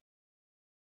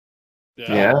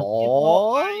 Yeah.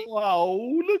 Aw. Wow,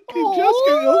 look at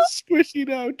Jessica all squishy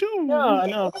now too. No,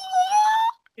 no.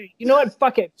 You know what?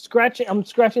 Fuck it. I'm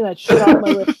scratching that shit off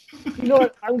my lip. You know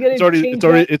what? I'm gonna change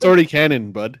that. It's already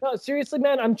canon, bud. No, seriously,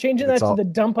 man. I'm changing that It's to all- the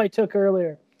dump I took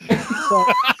earlier. So,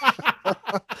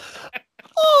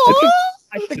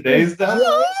 I think Today's there's-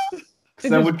 dump? See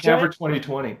That this would count for giant-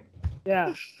 2020.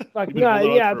 Yeah. Fuck Been yeah,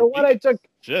 holding on yeah. for The a one I took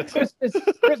Shit.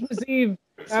 Christmas Eve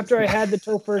after I had the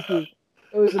tofurkey.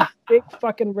 It was a big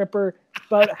fucking ripper,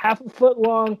 about half a foot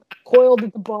long, coiled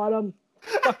at the bottom.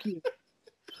 Fuck you.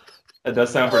 That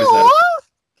does sound pretty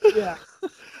satisfying. Yeah.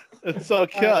 It's so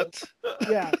cut.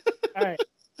 Yeah. All right.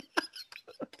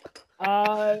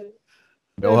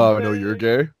 Know how I know you're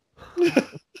gay?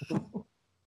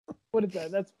 What is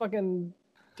that? That's fucking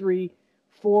 3,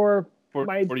 4.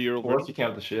 My- 40-year-old Or if girl. you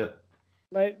count the shit.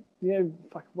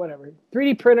 Fuck whatever.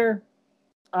 3D printer.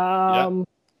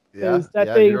 Yeah, Is that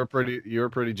yeah. thing- You were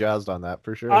pretty jazzed on that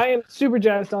for sure. I am super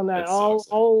jazzed on that. That I'll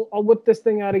sucks. I'll whip this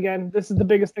thing out again. This is the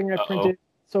biggest thing I've Uh-oh. printed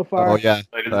so far. Oh yeah,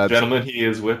 Ladies and That's- gentlemen, he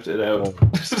has whipped it out.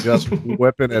 just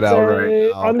whipping it It's out right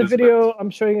now. on the video, I'm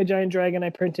showing a giant dragon I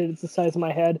printed. It's the size of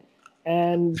my head,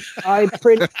 and I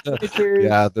print pictures.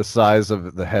 Yeah, the size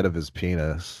of the head of his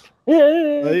penis.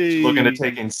 Hey. Looking at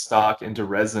taking stock into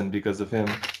resin because of him.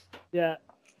 Yeah.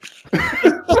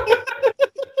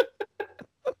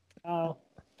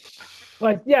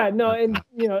 But yeah, no, and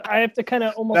I have to kind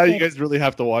of almost. Now you think, guys really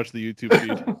have to watch the YouTube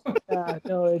feed. Yeah,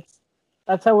 no,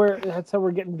 that's how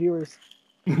we're getting viewers.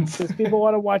 Because people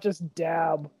want to watch us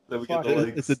dab. Then we get Fuck. the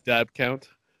It's a dab count.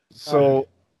 So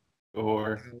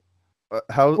or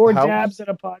how 4 how dabs in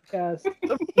a podcast.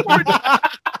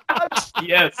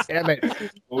 yes. damn it,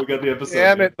 Well, we got the episode.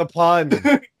 damn it, the pun.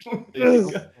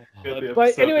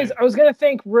 But anyways, I was gonna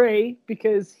thank Ray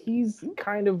because he's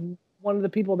kind of one of the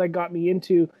people that got me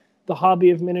into the hobby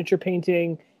of miniature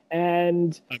painting.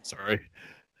 And I'm sorry.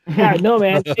 yeah, no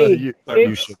man, hey, you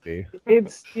it's, should be.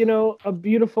 it's a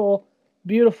beautiful,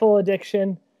 beautiful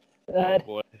addiction. That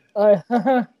Boy.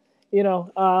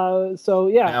 so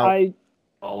yeah, Now-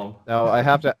 Follow. Now I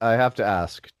have to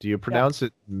ask, do you pronounce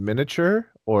it miniature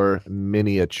or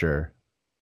miniature?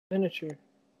 miniature,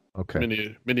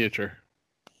 Okay. Miniature.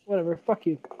 whatever. Fuck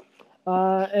you.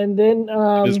 And then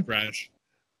Just crash.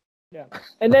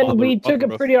 And then On the- we on took the a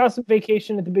roof. pretty awesome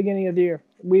vacation at the beginning of the year.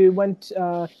 We went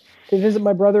to visit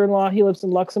my brother-in-law. He lives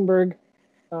in Luxembourg.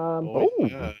 Oh,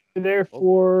 yeah. We were there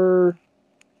for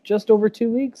just over 2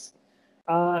 weeks.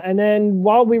 And then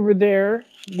while we were there,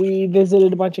 we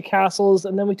visited a bunch of castles,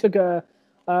 and then we took a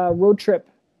road trip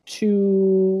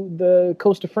to the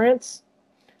coast of France,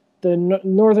 the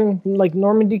northern, like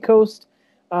Normandy coast.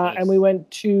 Nice. And we went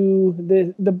to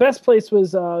the best place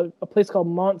was a place called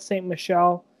Mont Saint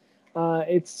Michel.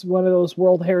 It's one of those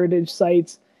World Heritage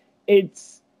sites.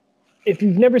 It's, if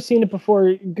you've never seen it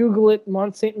before, Google it,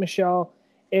 Mont Saint Michel.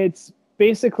 It's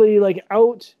basically like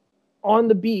out on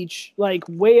the beach, like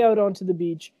way out onto the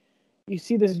beach. You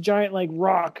see this giant like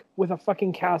rock with a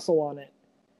fucking castle on it.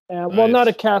 Well, not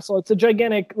a Nice. castle. It's a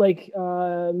gigantic like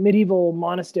medieval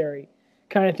monastery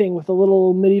kind of thing with a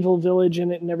little medieval village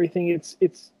in it and everything.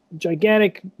 It's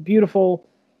gigantic, beautiful.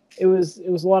 It was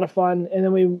a lot of fun. And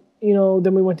then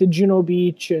we went to Juno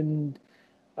Beach and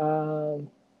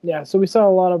so we saw a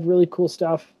lot of really cool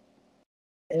stuff.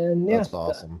 And yeah, That's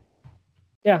awesome.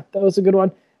 yeah, that was a good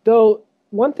one. Though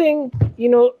one thing,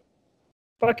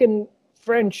 fucking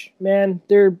French, man,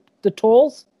 the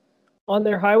tolls on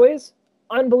their highways,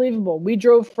 unbelievable. We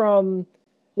drove from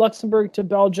Luxembourg to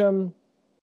Belgium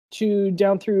to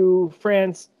down through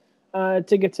France to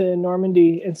get to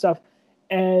Normandy and stuff.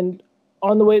 And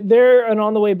on the way there and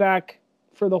on the way back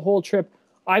for the whole trip,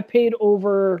 I paid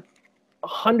over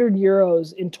 100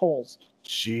 euros in tolls.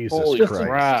 Jesus Holy Christ.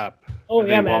 crap. Oh Are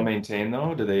yeah, they well man. maintained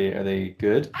though? Are they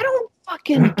good? I don't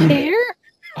fucking care.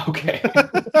 Okay.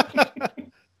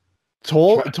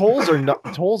 Tolls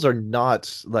are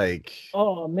not like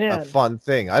Oh man, a fun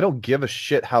thing. I don't give a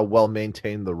shit how well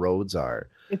maintained the roads are.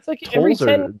 it's like every Tolls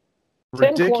 10 are 10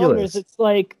 ridiculous. kilometers, it's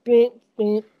like, beep,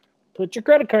 beep, put your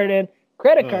credit card in,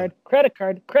 credit card, credit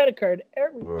card, credit card.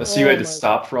 So you had to my-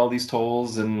 stop for all these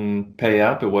tolls and pay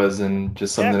up. It wasn't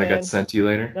just something that man. got sent to you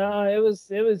later. No, it was.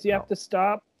 You have to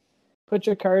stop, put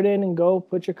your card in and go,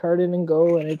 put your card in and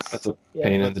go, and it's That's a yeah.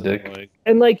 pain in the dick. Like,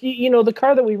 And like the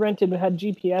car that we rented had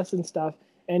GPS and stuff,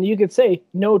 and you could say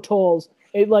no tolls.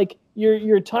 It like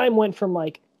your time went from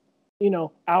like,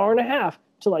 hour and a half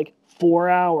to like 4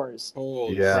 hours.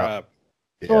 holy Yeah. crap.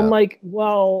 So I'm like,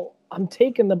 well, I'm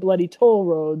taking the bloody toll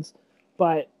roads,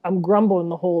 but I'm grumbling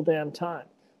the whole damn time.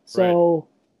 So,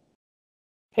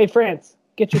 hey, France,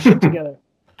 get your shit together.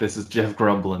 This is Jeff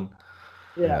grumbling.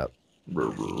 Yeah.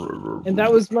 And And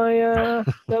that was my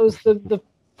that was the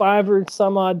 5 or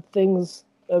some odd things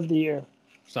of the year.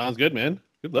 Sounds good, man.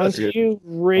 Good On luck. to good. you,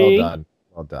 well Ray. done.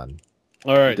 Well done.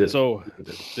 All right, did. so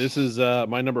this is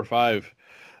my number 5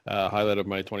 highlight of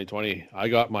my 2020. I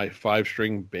got my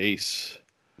 5-string bass.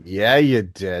 Yeah, you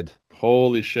did.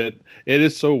 Holy shit. It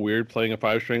is so weird playing a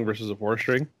 5-string versus a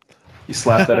 4-string. You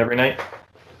slap that every night?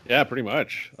 Yeah, pretty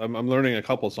much. I'm learning a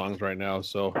couple songs right now,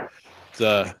 so it's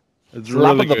Slap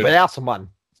really of the good. bass, man.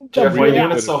 Jeff, why are you Yeah.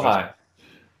 doing it so high?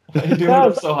 Why are you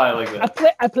doing it so high like I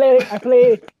that?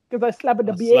 play because I slap at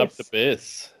the Slap bass. the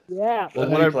bass. Yeah. Well,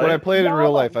 How when do I you play when I it? play it in real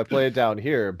No. life, I play it down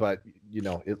here, but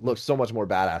it looks so much more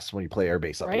badass when you play air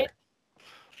bass up Right?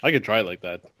 I could try it like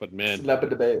that, but man, Slap at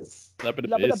the bass. slap the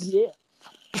Slap it up, bass. yeah.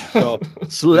 So, here.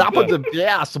 Slap of the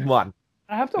bass, man.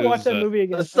 I have to It watch was, that movie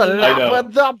again. Slap know.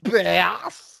 of the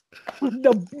bass.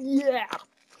 Yeah.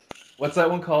 What's that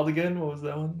one called again? What was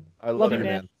that one? I Love love you, you,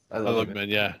 man. man. I I love look, it. man,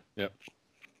 yeah.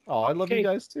 Oh, I love Okay. you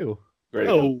guys too. Great.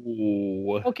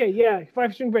 Oh. Okay, yeah.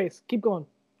 5-string bass. Keep going.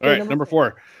 All right, number number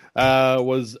 4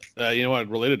 was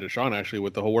related to Sean actually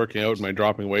with the whole working out and my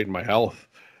dropping weight and my health.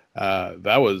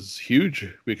 That was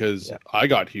huge because I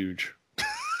got huge.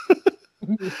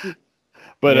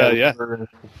 But yeah,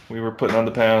 We were putting on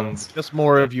the pounds. Just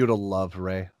more of you to love,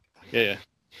 Ray. yeah,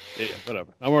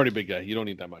 whatever. I'm already a big guy. You don't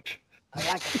need that much. I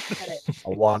like it. I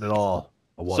want it all.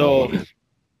 I want So all of it.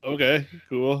 Okay,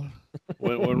 cool.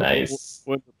 When Nice.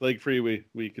 when the plague free,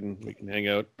 we can hang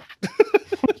out.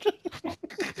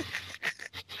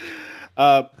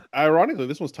 Ironically,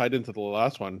 this one's tied into the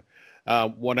last one.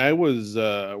 When I was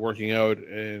working out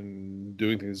and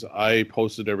doing things, I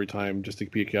posted every time just to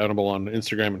be accountable on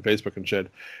Instagram and Facebook and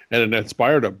shit, and it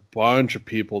inspired a bunch of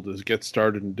people to get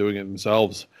started in doing it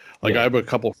themselves. Like Yeah. I have a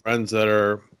couple friends that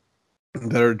are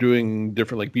doing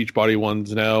different like beach body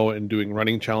ones now and doing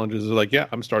running challenges. They're like, yeah,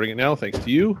 I'm starting it now thanks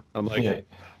to you. I'm like, Yeah.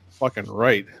 fucking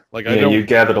right. Like I Yeah, don't you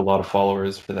gathered a lot of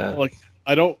followers for that. like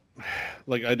I don't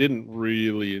like I didn't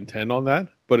really intend on that,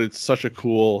 but it's such a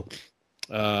cool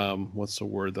what's the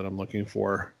word that I'm looking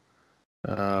for?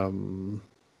 Like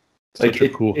Such a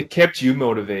cool it kept you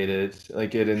motivated.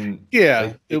 Like yeah.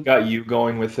 like, it got you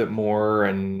going with it more,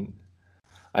 and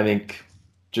I think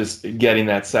just getting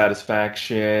that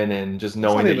satisfaction and just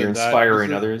knowing that even you're that.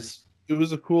 inspiring others. It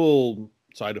was a cool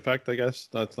side effect, I guess.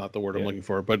 That's not the word I'm Yeah. looking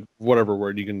for, but whatever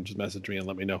word, you can just message me and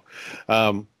let me know.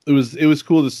 It was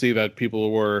cool to see that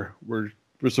people were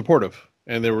supportive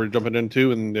and they were jumping in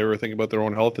too, and they were thinking about their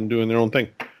own health and doing their own thing.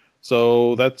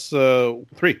 So that's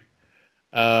 3.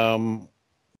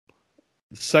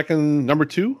 Second, number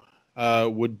 2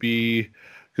 would be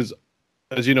because,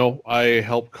 as you know, I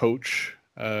help coach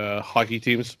hockey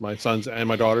teams, my sons and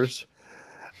my daughters.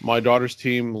 My daughter's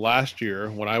team last year,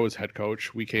 when I was head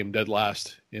coach, we came dead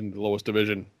last in the lowest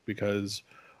division because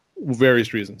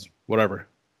various reasons, whatever.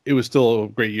 It was still a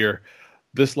great year.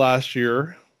 This last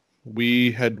year,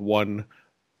 we had won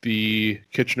the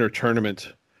Kitchener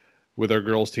tournament with our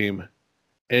girls team.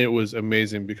 And it was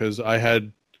amazing because I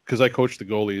coached the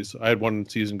goalies. I had one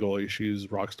season goalie.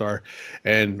 She's rock star,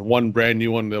 and one brand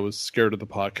new one that was scared of the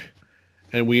puck.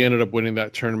 And we ended up winning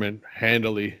that tournament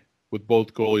handily with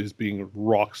both goalies being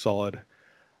rock solid.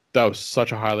 That was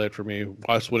such a highlight for me.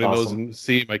 Us winning those Awesome. and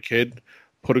seeing my kid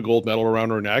put a gold medal around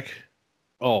her neck.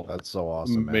 Oh, That's so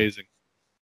awesome, man. amazing.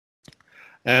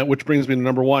 And which brings me to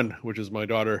number 1, which is my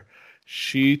daughter.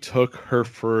 She took her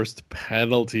first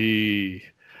penalty.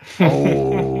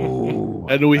 Oh,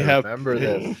 And we I have remember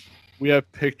this. We have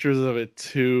pictures of it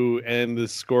too, and the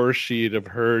score sheet of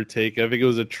her take. I think it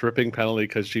was a tripping penalty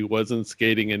because she wasn't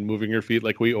skating and moving her feet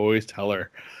like we always tell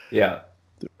her. Yeah.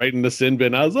 Right in the sin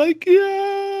bin. I was like,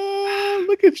 yeah,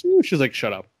 look at you. She's like,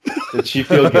 shut up. Did she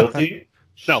feel guilty?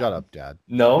 No. Shut up, Dad.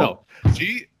 No. No,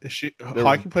 she They're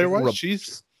hockey player wise, rub-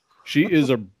 she is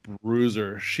a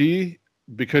bruiser.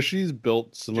 Because she's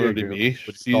built similar to me.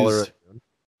 Would you call her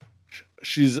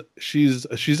She's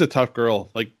a tough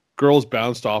girl. Like girls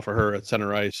bounced off of her at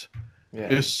center ice. Yeah.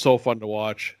 It's so fun to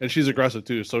watch, and she's aggressive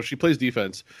too. So she plays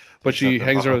defense, but she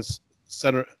hangs around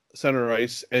center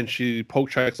ice, and she poke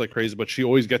checks like crazy. But she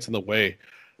always gets in the way,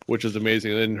 which is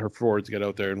amazing. And then her forwards get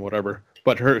out there and whatever.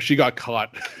 But she got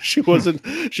caught. She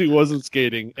wasn't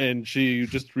skating, and she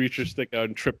just reached her stick out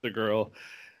and tripped the girl.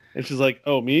 And she's like,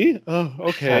 "Oh, me? Oh,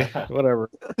 okay, whatever."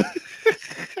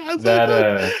 I was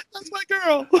like, that's my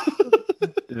girl.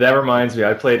 That reminds me,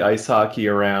 I played ice hockey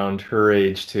around her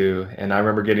age too, and I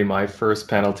remember getting my first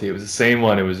penalty. It was the same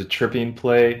one. It was a tripping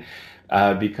play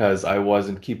because I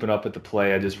wasn't keeping up with the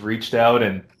play. I just reached out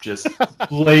and just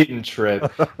blatant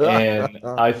trip, and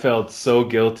I felt so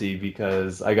guilty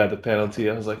because I got the penalty.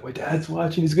 I was like, my dad's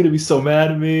watching. He's gonna be so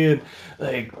mad at me, and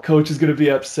like coach is gonna be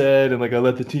upset, and like I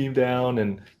let the team down,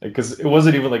 and because it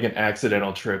wasn't even like an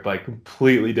accidental trip. I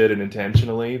completely did it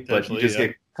intentionally, but you just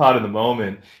get caught in the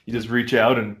moment. You just reach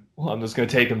out and, well, I'm just going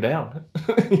to take him down.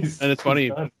 And it's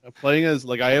funny, playing as,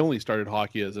 like, I only started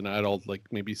hockey as an adult, like,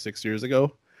 maybe 6 years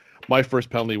ago. My first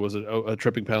penalty was a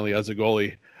tripping penalty as a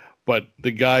goalie, but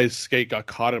the guy's skate got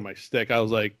caught in my stick. I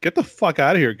was like, get the fuck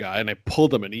out of here, guy. And I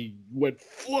pulled him, and he went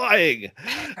flying.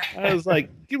 I was like,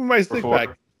 give me my stick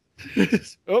back.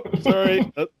 Oh,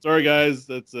 sorry. Sorry, guys.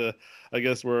 That's, I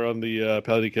guess we're on the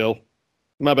penalty kill.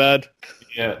 My bad.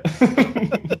 Yeah.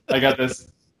 I got this.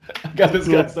 I got this,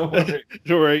 guys. Don't worry.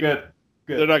 Don't worry. Good.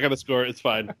 They're not going to score. It's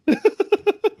fine. Yeah.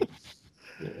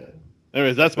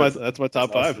 Anyways, that's my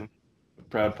top 5. Awesome.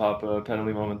 Proud Papa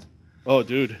penalty moment. Oh,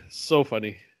 dude, so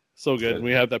funny, so good. Good.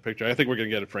 We have that picture. I think we're gonna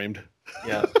get it framed.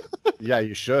 Yeah. Yeah,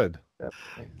 you should.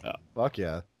 Yeah. Fuck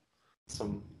yeah.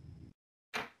 Some.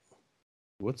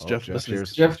 What's Oh, Jeff Jeff listening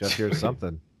hears, to? Jeff hears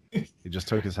something. He just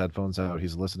took his headphones out.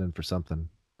 He's listening for something.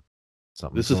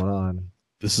 Something's This is- going on.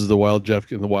 This is the wild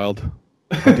Jeff in the wild.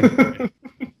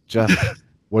 Jeff,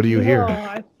 what do you hear?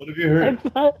 What have you heard? I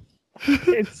thought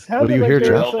it sounded you like hear,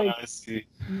 there Jeff? was like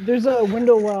there's a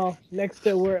window well next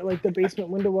to where, like, the basement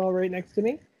window well right next to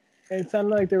me, and it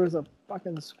sounded like there was a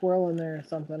fucking squirrel in there or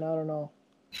something. I don't know.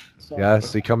 So Yeah,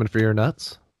 is he coming for your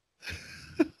nuts?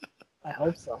 I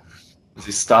hope so. Is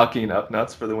he stocking up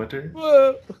nuts for the winter?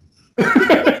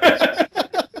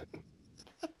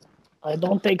 I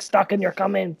don't take stock in your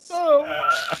comments. Oh,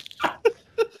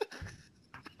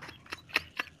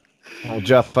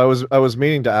 Jeff, I was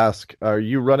meaning to ask, are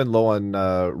you running low on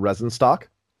resin stock?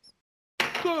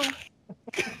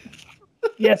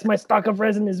 Yes, my stock of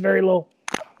resin is very low.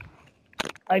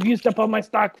 I've used up all my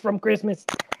stock from Christmas.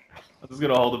 I'm just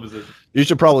gonna hold a position. You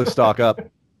should probably stock up.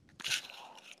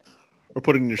 Or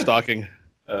put it in your stocking.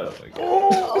 Oh my god.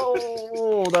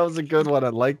 Oh, that was a good one. I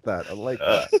like that. I like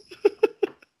that.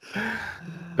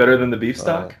 Better than the beef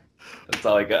stock? That's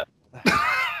all I got.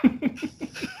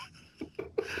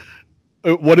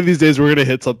 One of these days we're gonna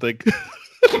hit something.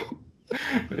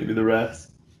 Maybe the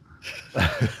rest.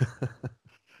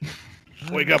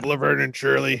 Wake up, Laverne and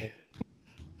Shirley.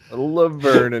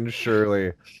 Laverne and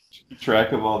Shirley. Keep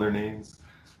track of all their names.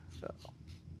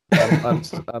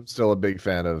 I'm still a big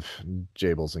fan of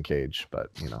Jables and Cage, but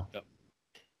you know. Yep.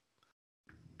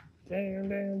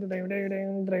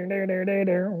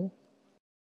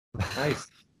 Nice.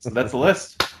 So that's the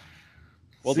list.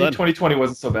 Well See, done. 2020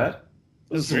 wasn't so bad.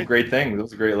 Those was are some great things. That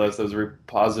was a great list. That was a very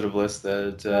positive list.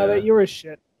 That You were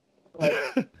shit.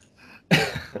 But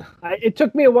it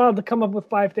took me a while to come up with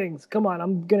 5 things. Come on,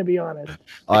 I'm gonna be honest.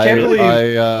 I can't believe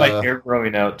my I hair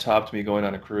growing out topped me going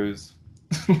on a cruise.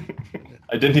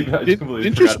 I completely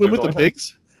Didn't you forgot swim about with the going.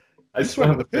 pigs? I swam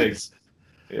with the pigs.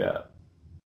 Yeah.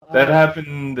 That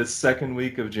happened the third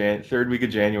week of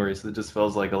January, so it just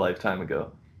feels like a lifetime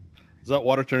ago. Does that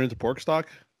water turn into pork stock?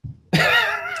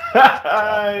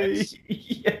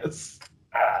 Yes.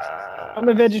 I'm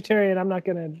a vegetarian. I'm not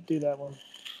gonna do that one.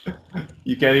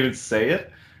 You can't even say it?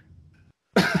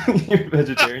 You're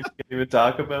vegetarian, you can't even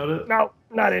talk about it? No,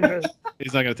 not interested.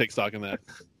 He's not gonna take stock in that.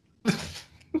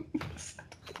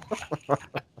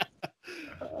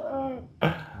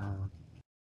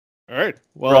 All right.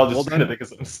 We're all Well, just well trying to done. think of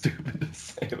something stupid to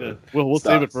say. Yeah. We'll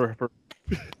save it Stocks. for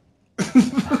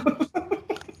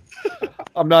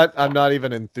I'm not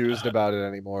even enthused about it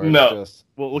anymore. It's No. just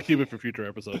we'll keep it for future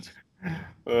episodes.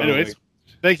 Oh Anyways, my-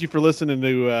 thank you for listening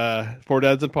to Four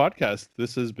Dads and Podcast.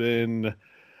 This has been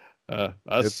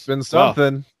us. it's been Wow,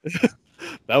 something.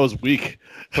 that was weak.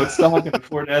 Put stock in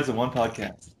 4 dads and 1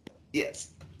 podcast. Yes.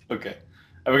 Okay.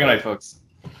 Have a good night, folks.